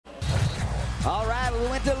All right, we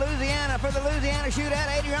went to Louisiana for the Louisiana shootout.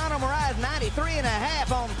 Adriano Moraes,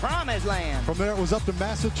 93.5 on Promised Land. From there, it was up to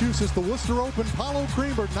Massachusetts, the Worcester Open. Paulo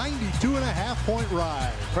Creamer, 92.5-point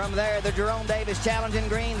ride. From there, the Jerome Davis Challenge in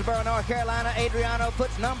Greensboro, North Carolina. Adriano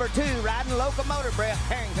puts number 2, riding locomotive breath,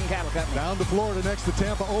 Harrington Cattle Company. Down to Florida next to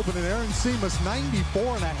Tampa Open, and Aaron Seamus,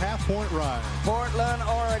 94.5-point ride. Portland,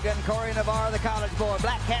 Oregon, Corey Navarro, the college boy.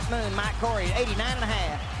 Black Cat Moon, Mike Corey,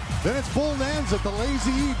 89.5. Then it's Bull Nanza at the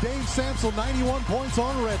Lazy E. Dave Samsel, 91 points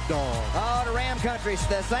on Red Dog. Oh, the Ram Country,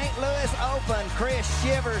 the St. Louis Open. Chris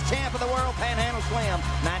Shivers, champ of the world, Panhandle Slim,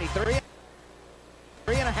 93.5.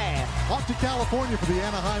 Off to California for the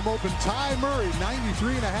Anaheim Open. Ty Murray,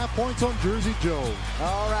 93.5 points on Jersey Joe.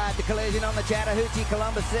 All right, the collision on the Chattahoochee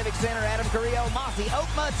Columbus Civic Center. Adam Carrillo, Mossy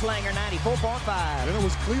Oak Mudslanger, 94.5. Then it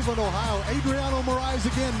was Cleveland, Ohio. Adriano Moraes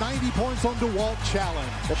again, 90 points on DeWalt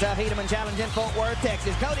Challenge. The Tough Hedeman Challenge in Fort Worth,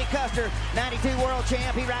 Texas. Cody Custer, 92 world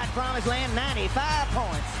champ. He rides Promised Land, 95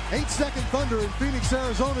 points. 8-second Thunder in Phoenix,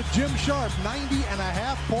 Arizona. Jim Sharp,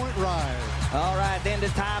 90.5-point ride. All right, then to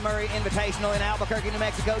Ty Murray Invitational in Albuquerque, New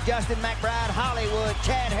Mexico. Justin McBride, Hollywood.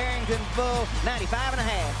 Chad Harrington, Bull, 95.5.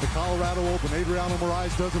 The Colorado Open. Adriano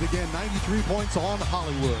Moraes does it again, 93 points on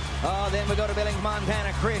Hollywood. Oh, then we go to Billings,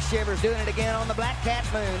 Montana. Chris Shivers doing it again on the Black Cat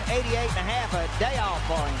Moon, 88.5. A day off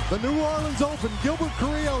for him. The New Orleans Open. Gilbert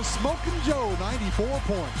Carrillo, Smokin' Joe, 94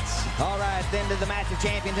 points. All right, then to the match of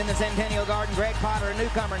champions in the Centennial Garden. Greg Potter, a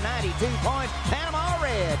newcomer, 92 points. Panama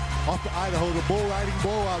Red. Off to Idaho, the bull riding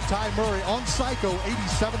blowout. Ty Murray on Psycho,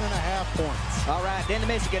 87.5 points. All right, then to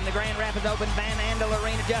Michigan, the Grand Rapids Open, Van Andel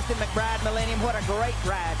Arena. Justin McBride, Millennium. What a great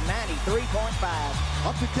ride, 93.5.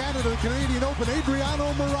 Up to Canada, the Canadian Open.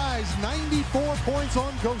 Adriano Moraes, 94 points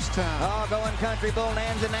on Ghost Town. Oh, going country. Bull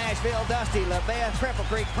Nanza, Nashville. Dusty, LaBeth, Cripple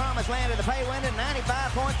Creek, Promised Land of the pay window,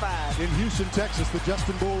 95.5. In Houston, Texas, the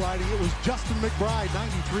Justin Bull riding. It was Justin McBride,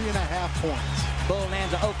 93.5 points. Bull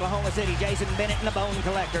Nanza, Oklahoma City. Jason Bennett and the Bone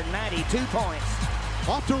Collector, 92 points.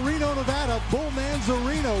 Off to Reno, Nevada, Bull Nanza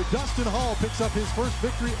Reno. Dustin Hall picks up his first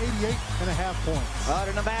victory, 88.5 points. Out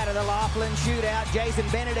of Nevada, the Laughlin shootout. Jason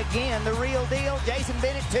Bennett again, the real deal. Jason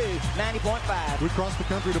Bennett, 90.5. We cross the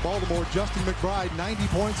country to Baltimore. Justin McBride, 90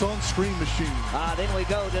 points on Scream Machine. Then we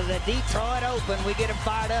go to the Detroit Open. We get him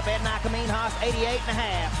fired up. Ed Nakamine Haas,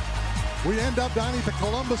 88.5. We end up down at the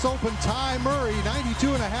Columbus Open. Ty Murray,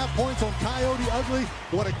 92.5 points on Coyote Ugly.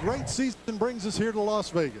 What a great season brings us here to Las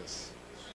Vegas.